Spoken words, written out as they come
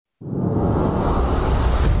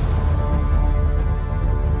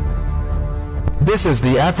This is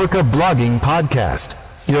the Africa Blogging Podcast,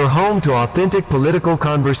 your home to authentic political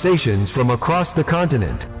conversations from across the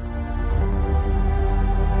continent.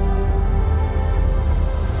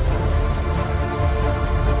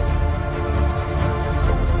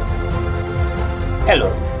 Hello,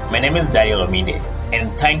 my name is Daniel Ominde,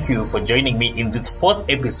 and thank you for joining me in this fourth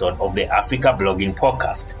episode of the Africa Blogging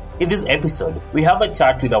Podcast. In this episode, we have a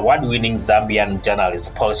chat with award-winning Zambian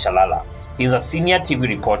journalist Paul Shalala. He's a senior TV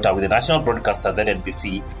reporter with the national broadcaster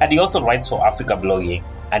ZNBC, and he also writes for Africa Blogging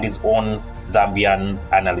and his own Zambian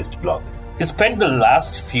analyst blog. He spent the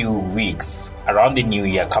last few weeks around the new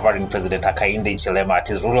year covering President Hakainde at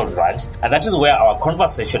his rural ranch, and that is where our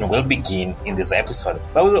conversation will begin in this episode.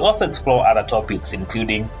 But we will also explore other topics,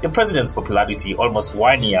 including the president's popularity almost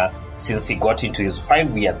 1 year since he got into his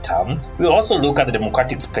 5-year term. We'll also look at the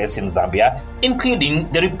democratic space in Zambia,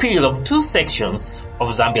 including the repeal of 2 sections of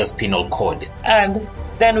Zambia's penal code. And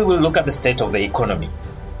then we will look at the state of the economy.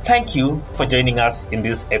 Thank you for joining us in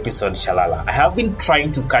this episode, Shalala. I have been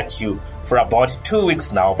trying to catch you for about 2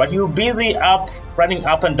 weeks now, but you're busy running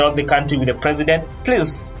up and down the country with the president.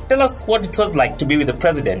 Please tell us what it was like to be with the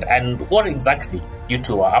president and what exactly you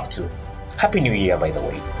two are up to. Happy New Year, by the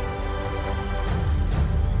way.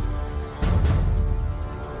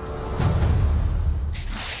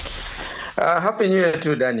 Happy New Year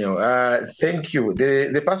too, Daniel. Thank you.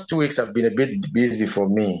 The past 2 weeks have been a bit busy for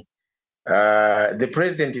me. The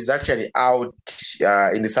president is actually out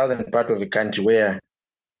in the southern part of the country where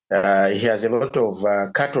he has a lot of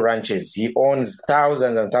cattle ranches. He owns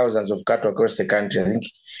thousands and thousands of cattle across the country. I think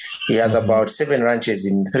he has about 7 ranches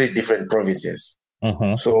in 3 different provinces.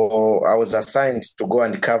 So I was assigned to go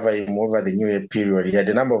and cover him over the New Year period. He had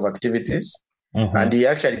a number of activities. And he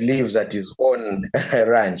actually lives at his own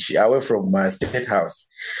ranch away from State House.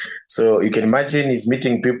 So you can imagine he's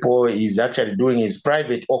meeting people. He's actually doing his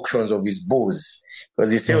private auctions of his bulls because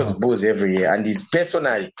he sells bulls every year. And he's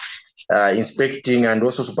personally inspecting and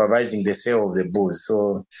also supervising the sale of the bulls.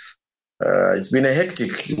 So it's been a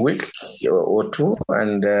hectic week or 2.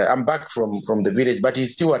 And I'm back from the village, but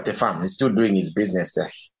he's still at the farm. He's still doing his business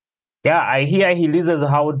there. Yeah, I hear he leases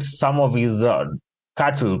out some of his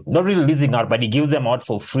cattle, not really leasing out, but he gives them out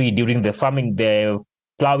for free during the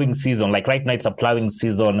plowing season. Like right now, it's a plowing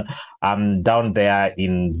season down there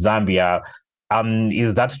in Zambia.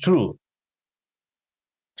 Is that true?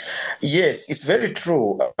 Yes, it's very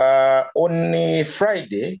true. On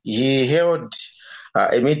Friday, he held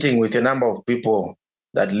a meeting with a number of people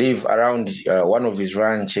that live around one of his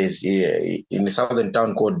ranches in the southern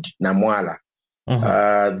town called Namwala.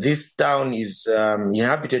 This town is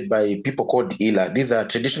inhabited by people called Ila. These are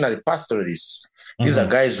traditionally pastoralists. These are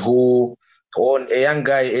guys who, a young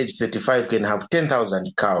guy aged 35 can have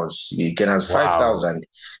 10,000 cows. He can have 5,000.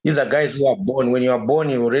 These are guys who are born. When you are born,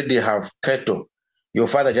 you already have cattle. Your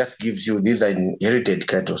father just gives you, these are inherited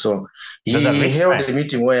cattle. So he held a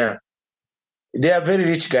meeting where they are very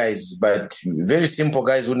rich guys, but very simple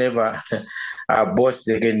guys who never are boss.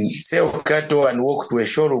 They can sell cattle and walk to a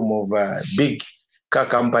showroom of a big car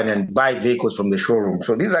company and buy vehicles from the showroom.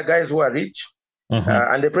 So these are guys who are rich.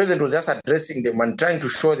 And the president was just addressing them and trying to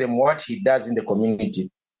show them what he does in the community.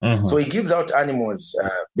 So he gives out animals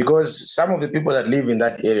because some of the people that live in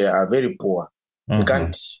that area are very poor. They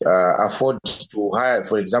can't afford to hire,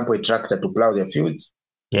 for example, a tractor to plow their fields.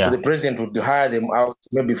 So the president would hire them out,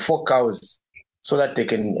 maybe 4 cows, so that they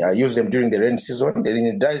can use them during the rain season. Then in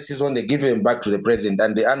the dry season, they give them back to the president,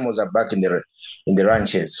 and the animals are back in the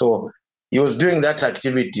ranches. So he was doing that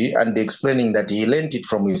activity and explaining that he lent it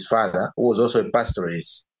from his father, who was also a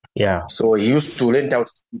pastoralist. So he used to lend out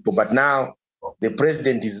to people, but now the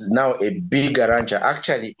president is now a bigger rancher.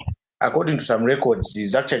 Actually, according to some records,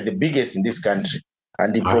 he's actually the biggest in this country,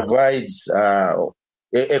 and he provides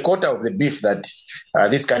a quarter of the beef that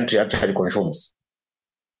this country actually consumes.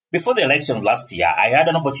 Before the elections last year, I had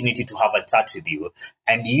an opportunity to have a chat with you,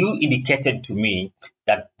 and you indicated to me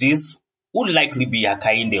that this would likely be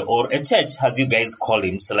Hakainde, or a church, as you guys call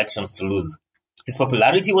him, selections to lose. His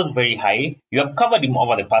popularity was very high. You have covered him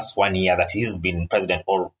over the past 1 year that he's been president,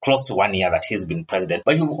 or close to 1 year that he's been president.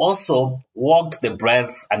 But you've also walked the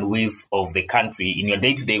breadth and width of the country in your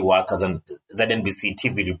day-to-day work as a ZNBC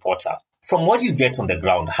TV reporter. From what you get on the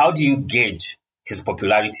ground, how do you gauge his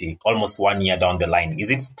popularity almost 1 year down the line?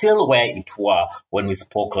 Is it still where it were when we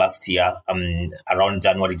spoke last year, around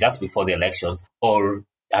January, just before the elections, or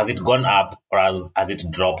has it gone up, or has it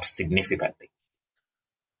dropped significantly?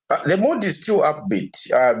 The mood is still upbeat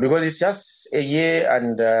because it's just a year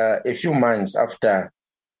and a few months after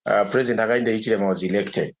President Hakainde was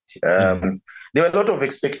elected. There were a lot of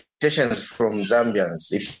expectations from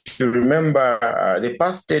Zambians. If you remember, the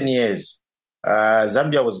past 10 years,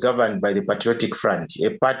 Zambia was governed by the Patriotic Front,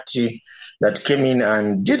 a party that came in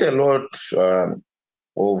and did a lot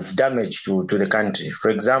of damage to the country.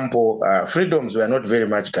 For example, freedoms were not very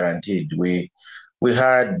much guaranteed. We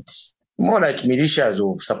had more like militias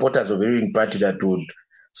of supporters of the ruling party that would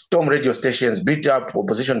storm radio stations, beat up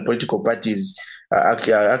opposition political parties,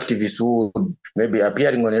 activists who would maybe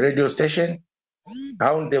appearing on a radio station,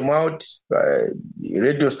 hound them out.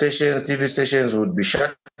 Radio stations, TV stations would be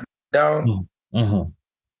shut down. Mm-hmm.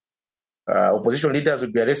 Opposition leaders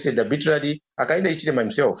would be arrested arbitrarily. Hakainde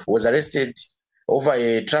himself was arrested over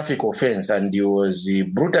a traffic offense, and he was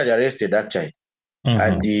brutally arrested actually,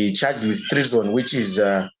 and he charged with treason, which is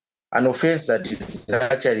an offense that is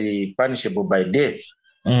actually punishable by death.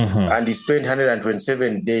 And he spent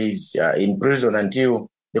 127 days in prison until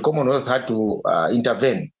the Commonwealth had to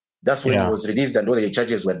intervene. That's when he was released and all the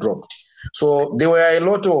charges were dropped. So there were a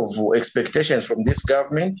lot of expectations from this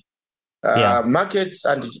government. Markets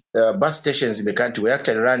and bus stations in the country were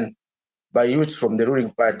actually run by youths from the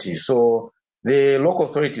ruling party. So the local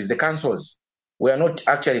authorities, the councils, were not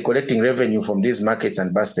actually collecting revenue from these markets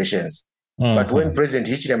and bus stations. But when President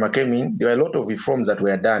Hichilema came in, there were a lot of reforms that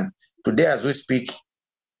were done. Today, as we speak,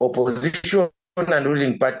 opposition and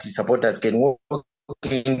ruling party supporters can walk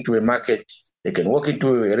into a market, they can walk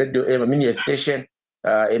into a radio, a mini station,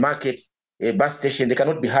 a market, a bus station. They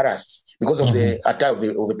cannot be harassed because of the attack of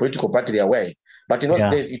the political party they are wearing. But in those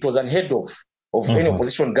days, it was unheard of any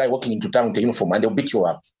opposition guy walking into town with a uniform and they'll beat you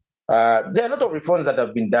up. There are a lot of reforms that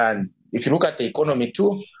have been done. If you look at the economy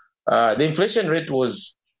too, the inflation rate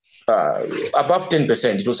was above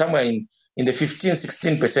 10%. It was somewhere in the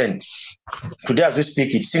 15-16%. Today, as we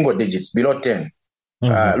speak, it's single digits, below 10.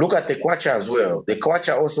 Look at the Kwacha as well. The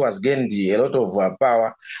Kwacha also has gained a lot of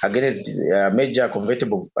power against major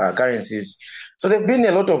convertible currencies. So there have been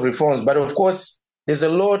a lot of reforms, but of course, there's a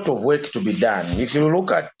lot of work to be done. If you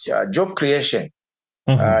look at job creation,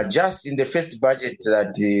 just in the first budget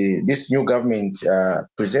that this new government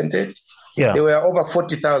presented, there were over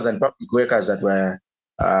 40,000 public workers that were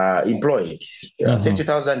employed,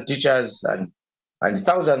 30,000 teachers and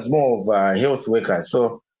thousands more of health workers.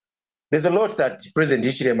 So there's a lot that President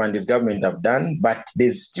Hichilema and his government have done, but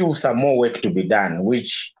there's still some more work to be done,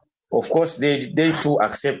 which, of course, they too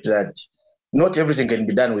accept that not everything can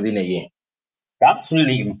be done within a year. That's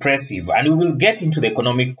really impressive, and we will get into the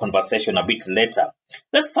economic conversation a bit later.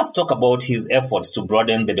 Let's first talk about his efforts to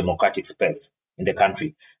broaden the democratic space in the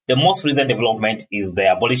country. The most recent development is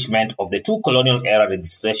the abolishment of the 2 colonial-era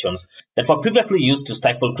registrations that were previously used to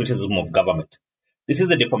stifle criticism of government. This is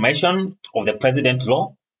the defamation of the president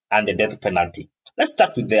law and the death penalty. Let's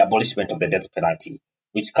start with the abolishment of the death penalty,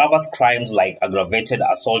 which covers crimes like aggravated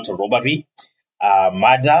assault or robbery,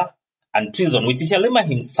 murder, and treason, which Hichilema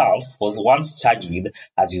himself was once charged with,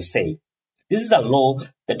 as you say. This is a law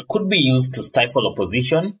that could be used to stifle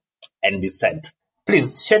opposition and dissent.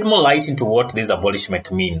 Please shed more light into what this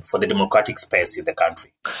abolishment means for the democratic space in the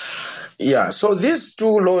country. Yeah, so these 2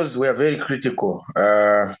 laws were very critical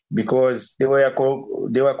because they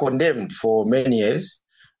were condemned for many years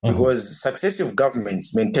because successive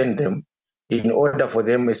governments maintained them in order for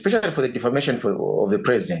them, especially for the defamation of the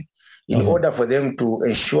president, in order for them to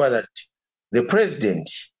ensure that the president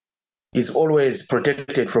is always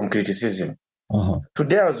protected from criticism.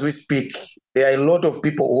 Today, as we speak, there are a lot of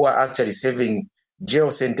people who are actually serving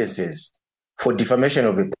jail sentences for defamation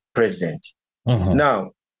of the president.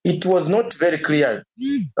 Now, it was not very clear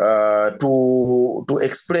to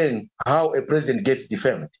explain how a president gets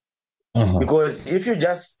defamed. Because if you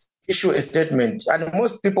just issue a statement, and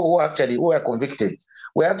most people who are convicted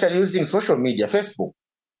were actually using social media, Facebook,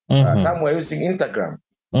 some were using Instagram.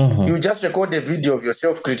 You just record a video of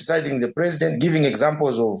yourself criticizing the president, giving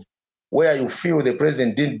examples of where you feel the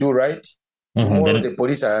president didn't do right. Tomorrow the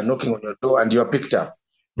police are knocking on your door and you are picked up.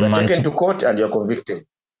 You are taken to court and you are convicted.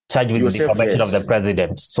 Charged with defamation of the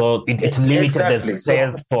president. So it limited the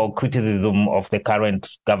space for criticism of the current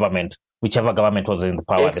government, whichever government was in the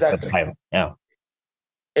power at the time. Yeah.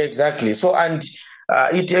 Exactly. So, and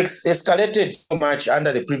it escalated so much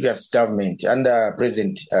under the previous government, under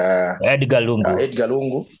President Edgar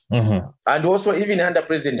Lungu. And also even under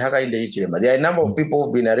President Hakainde Hichilema. There are a number of people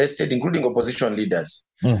who've been arrested, including opposition leaders.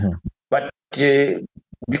 But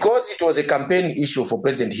because it was a campaign issue for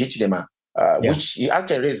President Hichilema, which he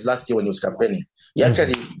actually raised last year when he was campaigning, he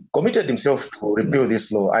actually committed himself to repeal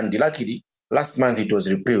this law. And luckily, last month it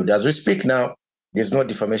was repealed. As we speak now, there's no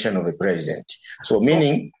defamation of the president. So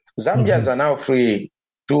meaning Zambians are now free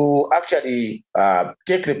to actually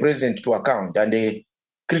take the president to account and they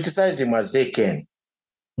criticize him as they can.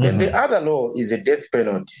 Then the other law is a death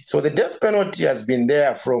penalty. So the death penalty has been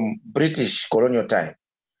there from British colonial time.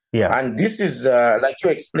 Yeah. And this is, like you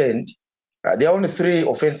explained, there are only 3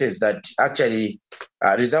 offenses that actually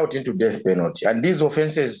result into death penalty. And these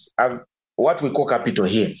offenses have what we call capital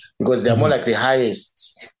here, because they are more like the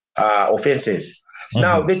highest offenses.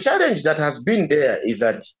 Now, the challenge that has been there is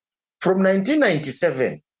that from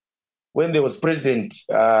 1997, when there was President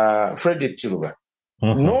Frederick Chiluba,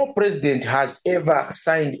 no president has ever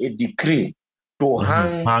signed a decree to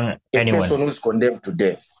hang a person who's condemned to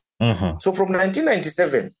death. So from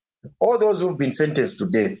 1997, all those who've been sentenced to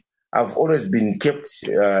death have always been kept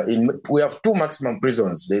in. We have 2 maximum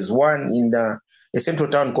prisons. There's one in a central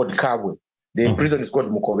town called Kabwe. The prison is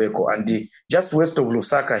called Mukoveko. And just west of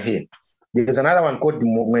Lusaka here, there's another one called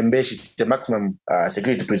Mwembeshi. It's a maximum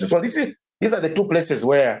security prison. So these are the 2 places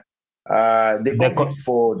where the convicts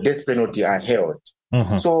for death penalty are held.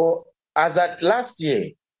 So as at last year,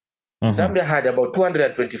 Zambia had about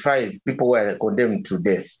 225 people who were condemned to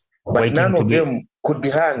death. But none of them could be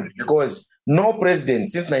hanged because no president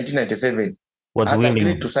since 1997 has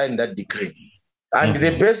agreed to sign that decree. And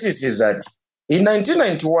the basis is that in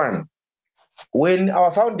 1991, when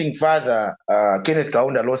our founding father, Kenneth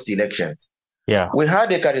Kaunda, lost elections, we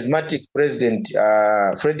had a charismatic president,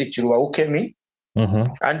 Frederick Chiluba, who came in,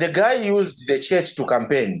 and the guy used the church to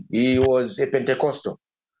campaign. He was a Pentecostal.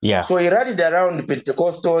 So he rallied around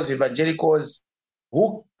Pentecostals, evangelicals,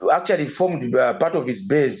 who actually formed part of his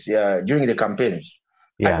base during the campaigns.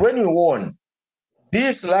 And when he won,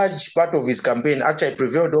 this large part of his campaign actually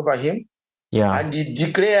prevailed over him. And he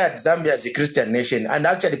declared Zambia as a Christian nation and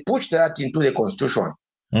actually pushed that into the constitution.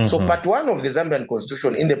 So part 1 of the Zambian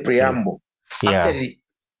constitution in the preamble actually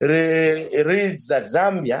reads that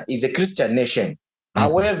Zambia is a Christian nation.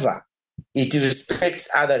 However, it respects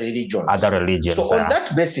other religions. So on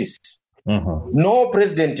that basis, no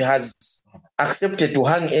president has accepted to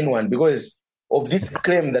hang anyone because of this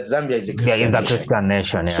claim that Zambia is a Christian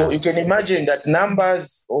nation. So you can imagine that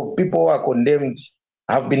numbers of people who are condemned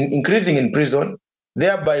have been increasing in prison,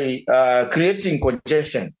 thereby creating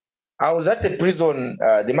congestion. I was at the prison,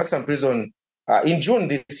 the maximum prison, in June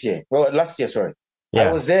this year. Well, last year, sorry.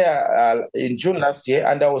 I was there in June last year,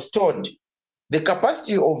 and I was told the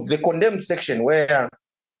capacity of the condemned section where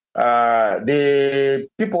the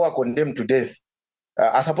people who are condemned to death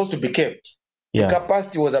are supposed to be kept. The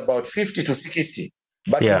capacity was about 50 to 60.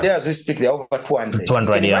 But today, as we speak, they're over 200. You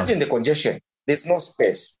can imagine the congestion. There's no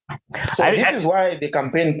space. So this is why the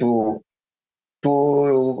campaign to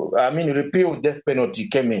repeal death penalty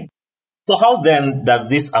came in. So how then does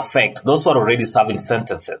this affect those who are already serving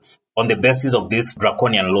sentences on the basis of these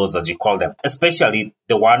draconian laws, as you call them, especially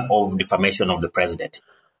the one of defamation of the president?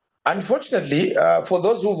 Unfortunately, for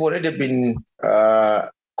those who've already been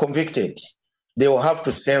convicted, they will have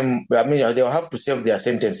to serve their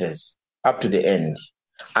sentences up to the end,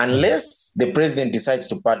 unless the president decides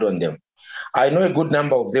to pardon them. I know a good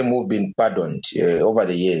number of them who've been pardoned over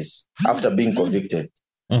the years after being convicted,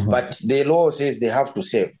 but the law says they have to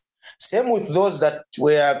serve. Same with those that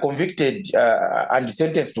were convicted and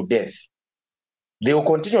sentenced to death. They will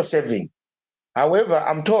continue serving. However,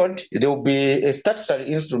 I'm told there will be a statutory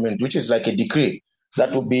instrument, which is like a decree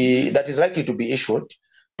that is likely to be issued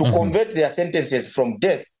to convert their sentences from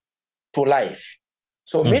death to life.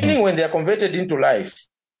 So meaning when they are converted into life,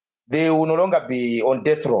 they will no longer be on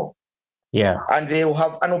death row. And they will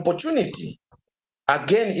have an opportunity.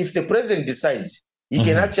 Again, if the president decides, he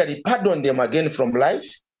can actually pardon them again from life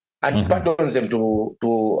and pardons them to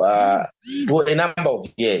a number of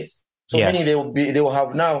years. So meaning they will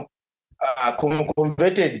have now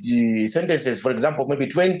converted the sentences, for example, maybe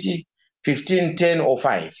 20, 15, 10, or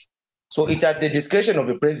 5. So it's at the discretion of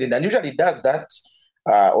the president, and usually does that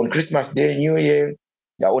on Christmas Day, New Year,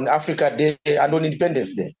 on Africa Day, and on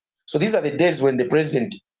Independence Day. So these are the days when the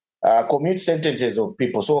president commutes sentences of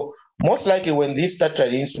people. So most likely when this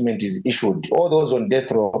statutory instrument is issued, all those on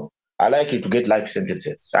death row are likely to get life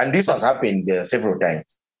sentences. And this has happened several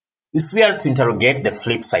times. If we are to interrogate the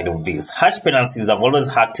flip side of this, harsh penalties have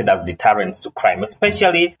always acted as deterrents to crime,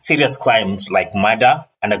 especially serious crimes like murder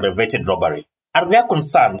and aggravated robbery. Are there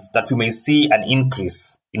concerns that we may see an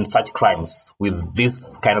increase in such crimes with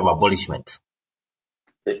this kind of abolishment?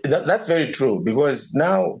 That's very true, because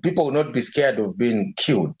now people will not be scared of being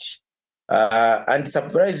killed. And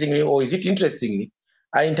surprisingly, or is it interestingly,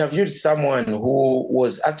 I interviewed someone who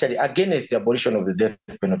was actually against the abolition of the death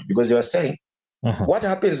penalty, because they were saying, what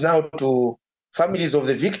happens now to families of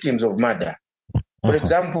the victims of murder? For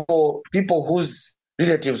example, people whose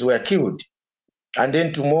relatives were killed, and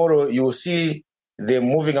then tomorrow you will see them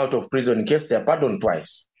moving out of prison in case they are pardoned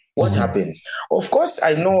twice. what happens? Of course,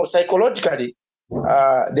 I know psychologically,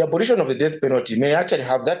 the abolition of the death penalty may actually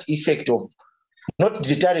have that effect of not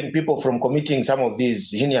deterring people from committing some of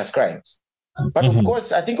these heinous crimes. But of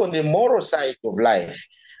course, I think on the moral side of life,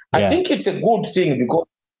 I think it's a good thing because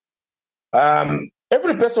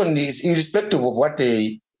every person is irrespective of what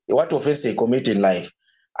offense they commit in life.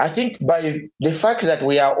 I think by the fact that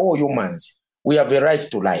we are all humans, we have a right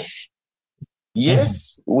to life.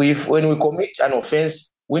 Yes, when we commit an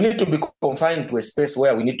offense, we need to be confined to a space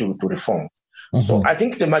where we need to reform. So I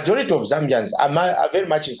think the majority of Zambians are very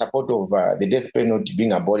much in support of the death penalty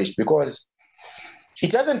being abolished because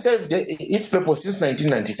it hasn't served its purpose since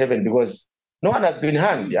 1997 because no one has been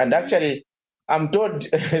hanged. And actually, I'm told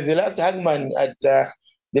the last hangman at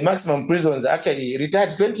the maximum prisons actually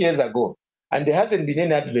retired 20 years ago. And there hasn't been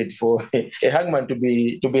any advert for a hangman to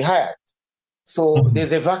be hired. So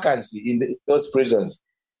there's a vacancy in those prisons.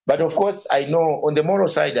 But of course, I know on the moral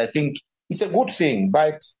side, I think it's a good thing.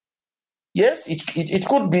 But yes, it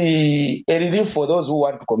could be a relief for those who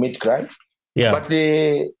want to commit crime. Yeah. But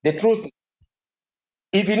the truth,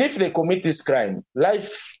 even if they commit this crime,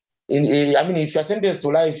 life, if you're sentenced to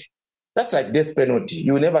life, that's like death penalty.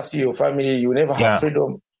 You will never see your family. You will never have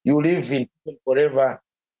freedom. You live in forever.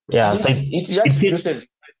 Yeah, so it just reduces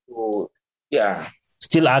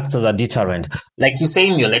still acts as a deterrent. Like you say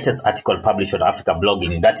in your latest article published on Africa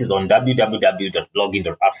Blogging, that is on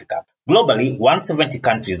www.blogging.africa. Globally, 170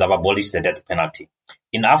 countries have abolished the death penalty.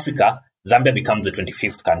 In Africa, Zambia becomes the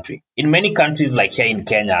 25th country. In many countries, like here in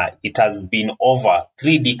Kenya, it has been over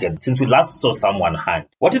 3 decades since we last saw someone hanged.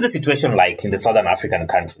 What is the situation like in the Southern African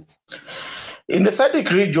countries? In the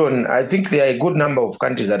SADC region, I think there are a good number of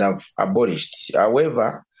countries that have abolished.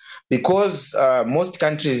 However, because most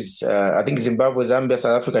countries, I think Zimbabwe, Zambia,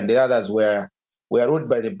 South Africa, and the others were ruled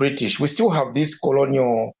by the British, we still have this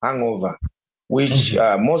colonial hangover, which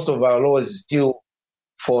most of our laws still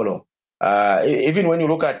follow. Even when you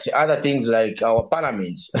look at other things like our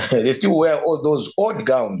parliaments, they still wear all those odd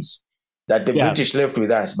gowns that the British left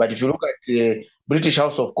with us. But if you look at the British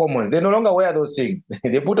House of Commons, they no longer wear those things.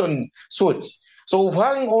 They put on suits. So we've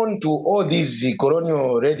hung on to all these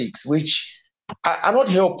colonial relics, which are not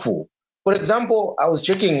helpful. For example, I was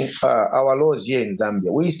checking our laws here in Zambia.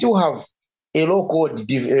 We still have a law called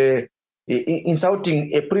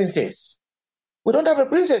insulting a princess. We don't have a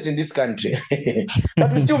princess in this country,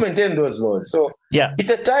 but we still maintain those laws. So it's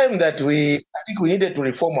a time that I think we needed to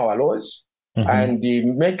reform our laws and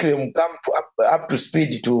make them come up to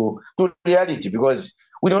speed to reality because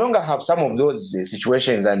we no longer have some of those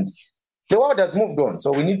situations and the world has moved on.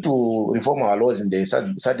 So we need to reform our laws in the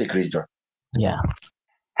SADC region. Yeah.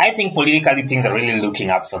 I think politically things are really looking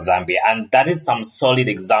up for Zambia, and that is some solid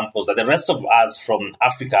examples that the rest of us from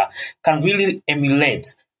Africa can really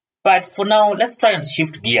emulate. But for now, let's try and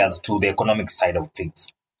shift gears to the economic side of things.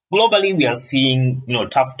 Globally, we are seeing,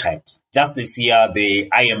 tough times. Just this year, the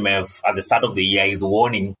IMF at the start of the year is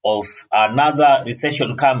warning of another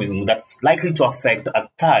recession coming that's likely to affect a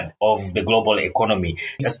third of the global economy,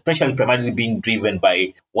 especially primarily being driven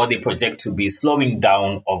by what they project to be slowing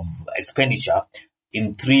down of expenditure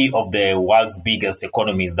in 3 of the world's biggest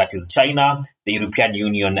economies, that is China, the European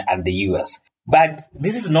Union, and the US. But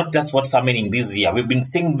this is not just what's happening this year. We've been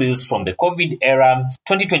seeing this from the COVID era.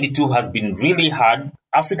 2022 has been really hard.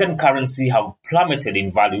 African currency have plummeted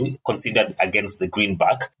in value considered against the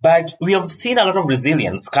greenback. But we have seen a lot of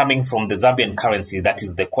resilience coming from the Zambian currency, that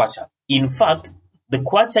is the kwacha. In fact, the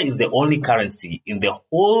kwacha is the only currency in the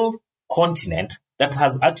whole continent that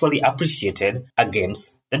has actually appreciated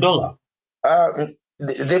against the dollar.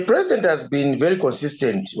 The president has been very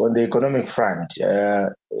consistent on the economic front.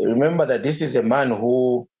 Remember that this is a man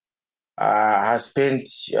who has spent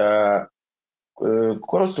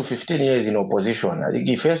close to 15 years in opposition. I think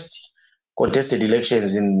he first contested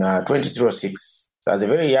elections in 2006 as a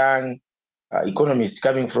very young economist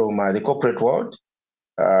coming from the corporate world.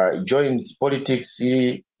 He joined politics.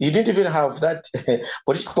 He didn't even have that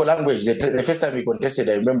political language. The first time he contested,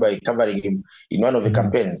 I remember covering him in one of the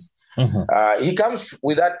campaigns. He comes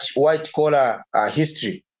with that white-collar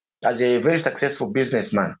history as a very successful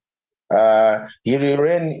businessman. He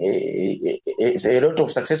ran a lot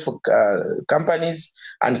of successful companies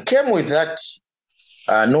and came with that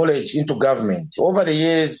knowledge into government. Over the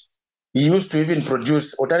years, he used to even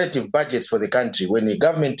produce alternative budgets for the country. When the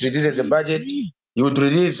government releases a budget, he would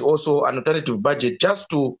release also an alternative budget just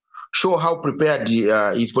to show how prepared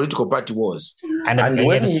his political party was. And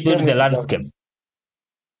when he came the landscape.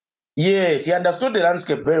 Yes, he understood the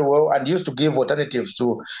landscape very well and used to give alternatives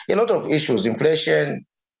to a lot of issues: inflation,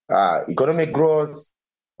 economic growth,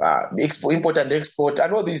 import and export,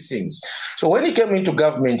 and all these things. So when he came into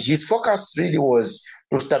government, his focus really was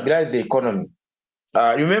to stabilize the economy.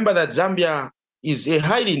 Remember that Zambia is a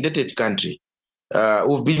highly indebted country.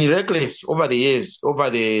 We've been reckless over the years over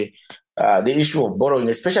the issue of borrowing,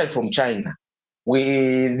 especially from China.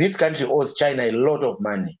 This country owes China a lot of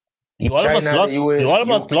money. You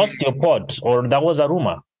almost lost your port, or that was a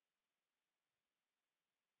rumor.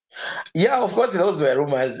 Yeah, of course, those were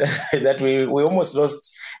rumors that we almost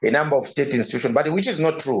lost a number of state institutions, but which is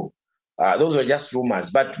not true. Those were just rumors.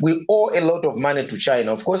 But we owe a lot of money to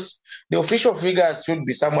China. Of course, the official figures should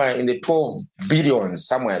be somewhere in the 12 billions,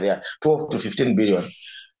 somewhere there, 12 to 15 billion.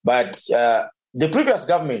 But the previous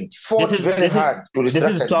government fought very hard to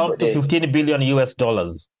restructure. This is 12 to 15 billion US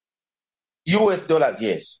dollars. US dollars,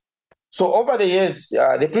 yes. So over the years,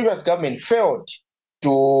 the previous government failed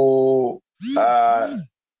to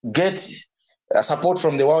get support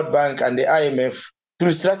from the World Bank and the IMF to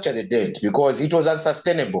restructure the debt because it was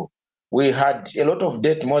unsustainable. We had a lot of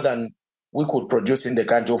debt, more than we could produce in the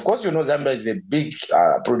country. Of course, you know, Zambia is a big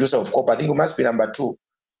producer of copper. I think we must be number 2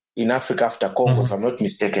 in Africa after Congo, if I'm not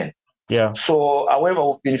mistaken. Yeah. So, however,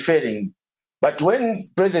 we've been failing. But when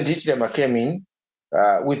President Hichilema came in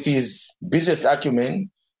with his business acumen,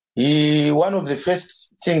 one of the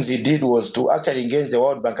first things he did was to actually engage the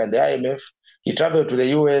World Bank and the IMF. He traveled to the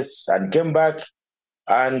US and came back.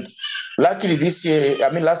 And luckily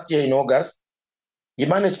last year in August, he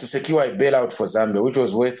managed to secure a bailout for Zambia, which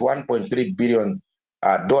was worth $1.3 billion.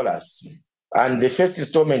 And the first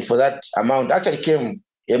installment for that amount actually came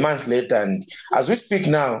a month later. And as we speak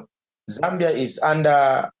now, Zambia is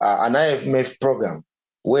under an IMF program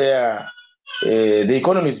where the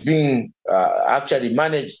economy is being actually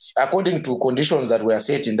managed according to conditions that were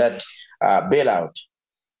set in that bailout.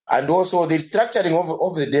 And also the structuring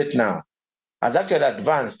of the debt now has actually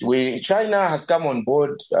advanced. China has come on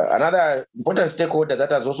board. Another important stakeholder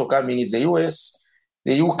that has also come in is the US,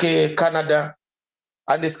 the UK, Canada,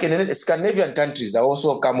 and the Scandinavian countries are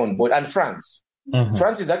also come on board, and France. Mm-hmm.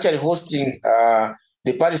 France is actually hosting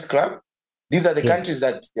the Paris Club. These are the countries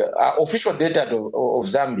that are official data of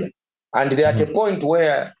Zambia. And they are at a point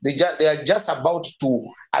where they are just about to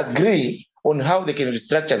agree on how they can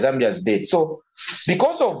restructure Zambia's debt. So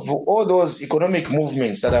because of all those economic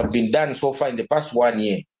movements that have been done so far in the past 1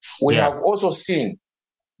 year, we have also seen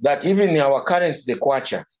that even our currency, the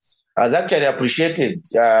kwacha, has actually appreciated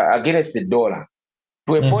against the dollar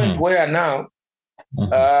to a point where now,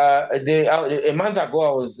 a month ago,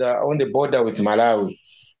 I was on the border with Malawi.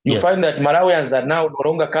 You find that Malawians are now no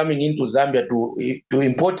longer coming into Zambia to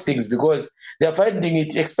import things because they are finding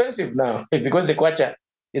it expensive now because the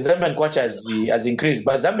Zambian kwacha has increased.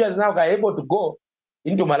 But Zambians now are able to go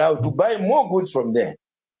into Malawi to buy more goods from there.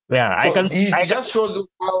 Yeah, so it just shows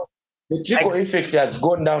how the trickle effect has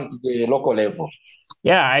gone down to the local level.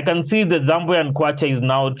 Yeah, I can see the Zambian kwacha is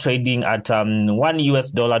now trading at $1 to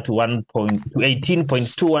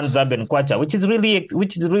 18.21 Zambian kwacha, which is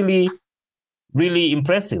really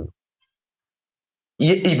impressive.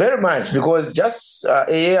 Yeah, very much, because just a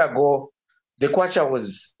year ago, the kwacha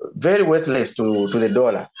was very worthless to the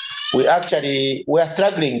dollar. We are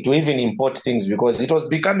struggling to even import things because it was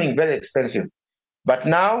becoming very expensive. But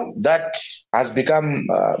now that has become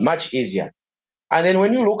much easier. And then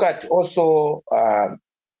when you look at also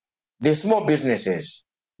the small businesses,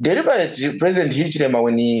 deliberately, President Hichilema,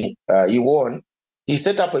 when he won, he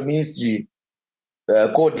set up a ministry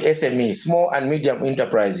called SME, Small and Medium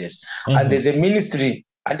Enterprises. And there's a ministry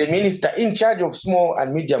and the minister in charge of small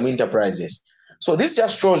and medium enterprises. So this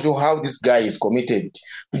just shows you how this guy is committed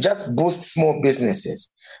to just boost small businesses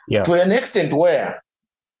to an extent where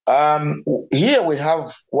here we have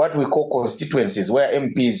what we call constituencies where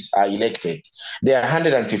MPs are elected. There are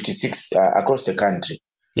 156 across the country.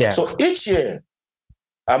 Yeah. So each year,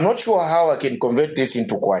 I'm not sure how I can convert this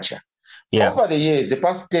into kwacha. Yeah. Over the years, the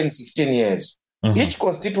past 10, 15 years, each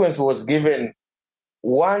constituency was given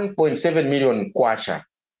 1.7 million kwacha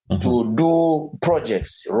to do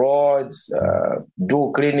projects, roads,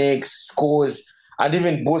 do clinics, schools, and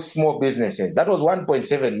even boost small businesses. That was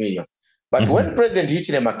 1.7 million. But when President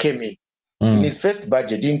Hichilema came in his first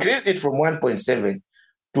budget, he increased it from 1.7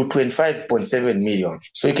 to 25.7 million.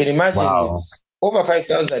 So you can imagine it's over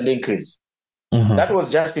 5,000 increase. That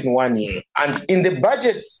was just in 1 year. And in the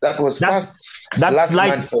budget that was passed last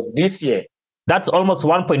month for this year, that's almost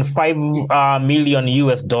 1.5 million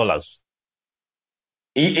US dollars.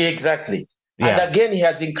 Exactly. Yeah. And again, he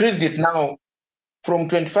has increased it now from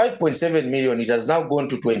 25.7 million. It has now gone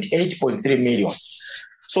to 28.3 million.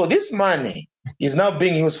 So this money is now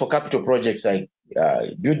being used for capital projects like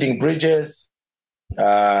building bridges,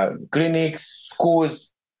 clinics,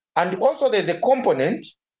 schools. And also there's a component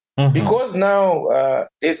because now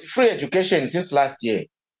there's free education since last year.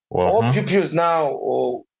 All pupils now,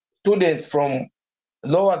 or students from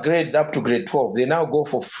lower grades up to grade 12, they now go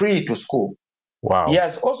for free to school. Wow. He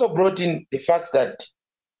has also brought in the fact that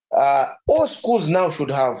all schools now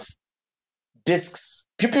should have desks.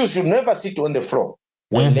 Pupils should never sit on the floor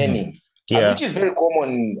when learning, which is very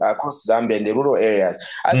common across Zambia in the rural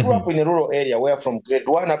areas. I grew up in a rural area where from grade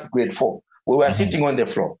 1 up to grade 4, we were sitting on the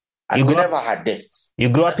floor and we never had desks. You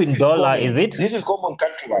grew up in Dola, is it? This is common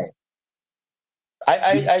countrywide.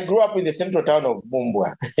 I grew up in the central town of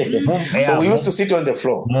Mumbwa. So we used to sit on the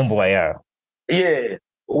floor. Mumbwa, Yeah.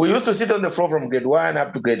 We used to sit on the floor from grade 1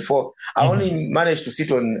 up to grade 4. I only managed to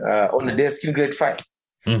sit on the desk in grade 5.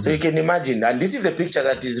 So you can imagine, and this is a picture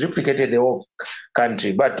that is replicated the whole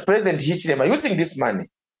country. But President Hichilema, using this money,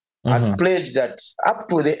 has pledged that up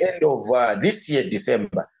to the end of this year,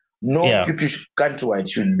 December, no pupil countrywide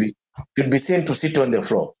should be seen to sit on the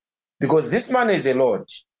floor, because this money is a lot,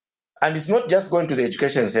 and it's not just going to the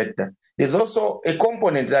education sector. There's also a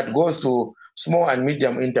component that goes to small and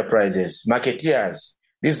medium enterprises, marketeers.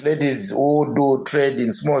 These ladies who do trade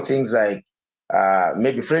in small things like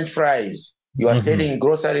maybe French fries. You are selling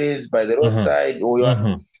groceries by the roadside, or you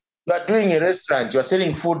are doing a restaurant. You are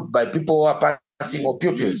selling food by people who are passing, or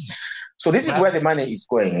pupils. So this is where the money is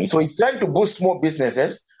going. So it's trying to boost small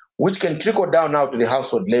businesses, which can trickle down now to the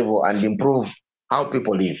household level and improve how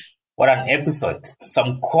people live. What an episode.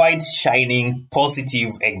 Some quite shining,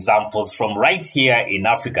 positive examples from right here in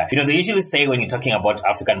Africa. You know, they usually say when you're talking about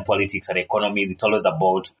African politics and economies, it's always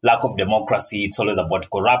about lack of democracy, it's always about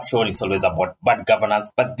corruption, it's always about bad governance.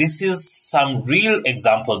 But this is some real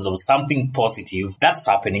examples of something positive that's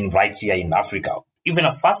happening right here in Africa. Even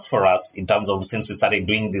a first for us in terms of since we started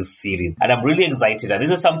doing this series. And I'm really excited. And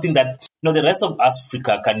this is something that, you know, the rest of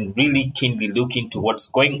Africa can really keenly look into what's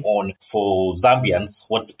going on for Zambians,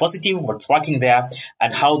 what's positive, what's working there,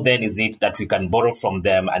 and how then is it that we can borrow from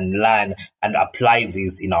them and learn and apply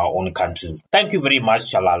this in our own countries. Thank you very much,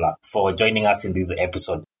 Shalala, for joining us in this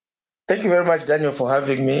episode. Thank you very much, Daniel, for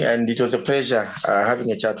having me. And it was a pleasure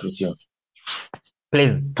having a chat with you.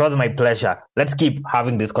 Please, it was my pleasure. Let's keep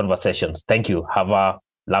having these conversations. Thank you. Have a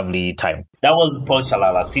lovely time. That was Paul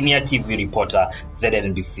Shalala, senior TV reporter,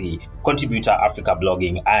 ZNBC, contributor, Africa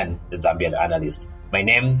Blogging, and the Zambian analyst. My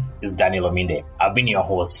name is Daniel Ominde. I've been your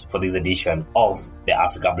host for this edition of the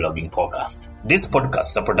Africa Blogging Podcast. This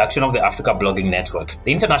podcast is a production of the Africa Blogging Network,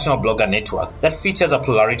 the international blogger network that features a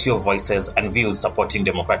plurality of voices and views supporting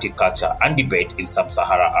democratic culture and debate in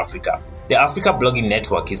sub-Saharan Africa. The Africa Blogging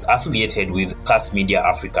Network is affiliated with Class Media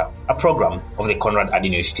Africa, a program of the Konrad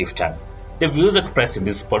Adenauer Stiftung. The views expressed in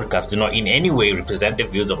this podcast do not in any way represent the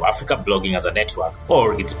views of Africa Blogging as a network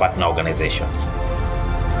or its partner organizations.